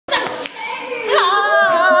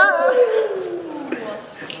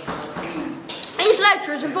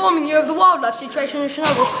is informing you of the wildlife situation in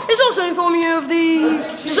Chernobyl. It's also informing you of the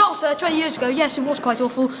disaster 20 years ago. Yes, it was quite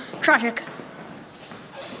awful. Tragic.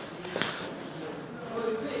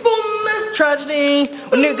 Boom! Tragedy.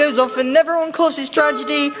 When it goes off and everyone causes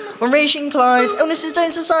tragedy. When raging Clyde, illnesses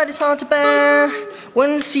don't subside, it's hard to bear.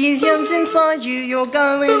 When cesium's inside you, you're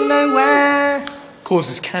going nowhere.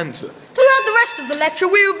 Causes cancer. Throughout the rest of the lecture,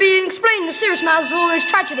 we will be explaining the serious matters of all those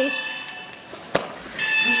tragedies.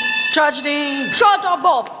 Tragedy. Shout out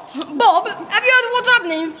Bob. Bob, have you heard of what's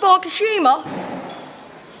happening in Fukushima?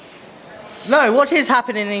 No, what is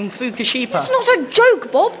happening in Fukushima? It's not a joke,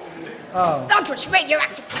 Bob. Oh. That's what's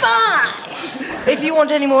radioactive fun. If you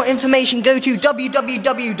want any more information, go to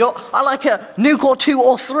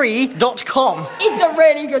www.ilikeanuke2or3.com. It's a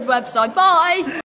really good website. Bye.